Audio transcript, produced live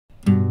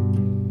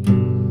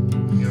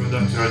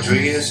Dr.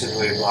 Rodriguez, and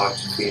we're about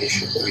to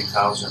finish a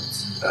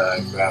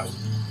 3,000 graft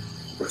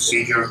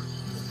procedure.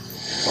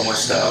 ¿Cómo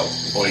está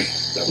hoy,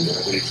 Dr.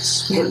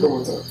 Rodriguez?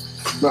 ¿Cómo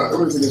está? No,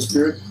 everything is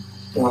good.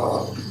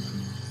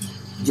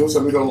 Just a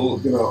little,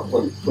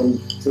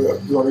 when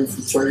you are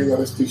infiltrating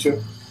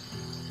anesthesia,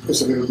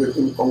 it's a little bit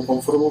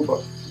uncomfortable,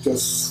 but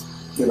just,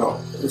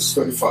 it's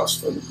very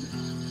fast, in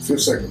a few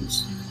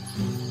seconds.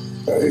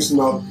 It's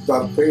not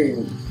that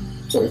pain,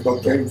 so it's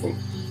not painful.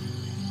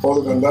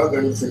 Other than that,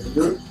 everything is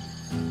good.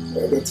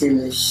 The team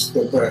is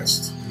the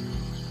best.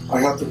 I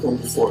had to come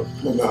before,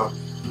 but now.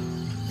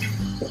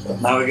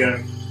 Now we're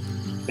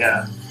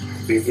gonna,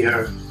 be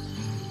here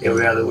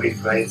every other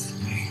week, right?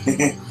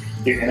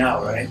 You can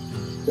out, right?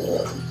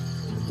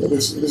 It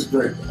is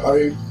great.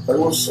 I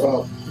was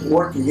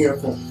working here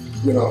from,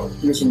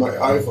 using my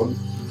iPhone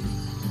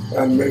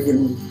and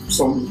making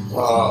some,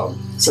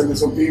 sending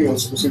some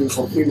emails, receiving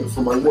some emails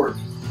from my work.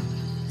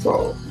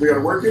 So we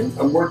are working,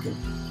 I'm working.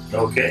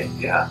 Okay,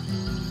 yeah.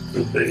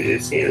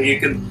 You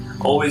can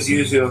always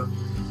use your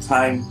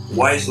time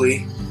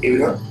wisely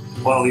even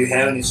while you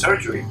have any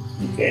surgery.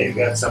 Okay, you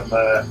got some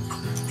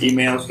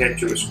emails, you had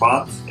to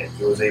respond, and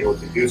you was able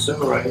to do so,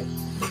 right?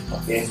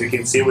 Okay, as you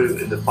can see, we're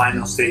in the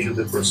final stage of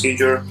the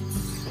procedure.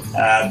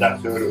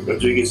 Dr.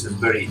 Rodriguez is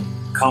very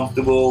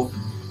comfortable,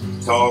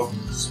 talk,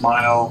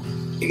 smile,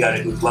 he got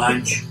a good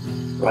lunch,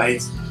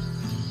 right?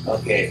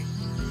 Okay,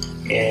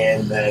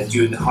 and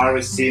during the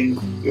harvesting,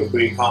 you're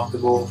pretty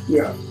comfortable?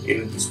 Yeah.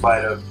 Even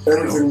despite of...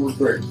 Everything was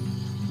great.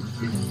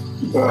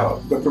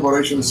 The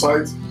preparation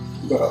site,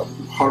 the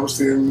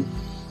harvesting,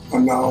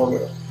 and now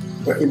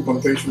the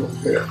implantation of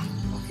hair.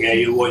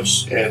 Okay, you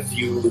watched a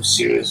few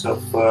series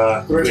of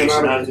Grey's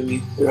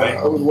Anatomy, yeah, right?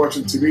 I was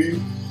watching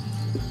TV.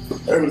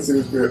 Everything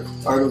is good.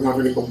 I don't have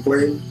any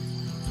complaint.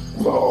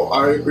 So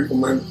I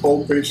recommend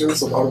all patients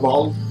that are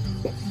bound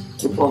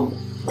to come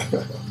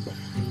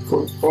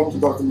to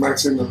Dr.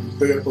 Maxim, and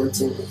they are going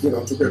to,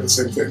 to get the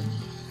same thing.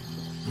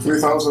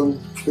 3,000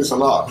 is a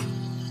lot,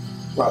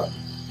 but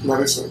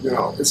that is,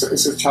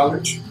 it's a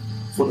challenge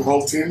for the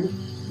whole team,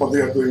 but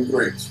they are doing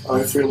great.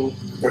 I feel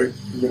very,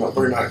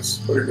 very nice,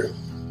 very good.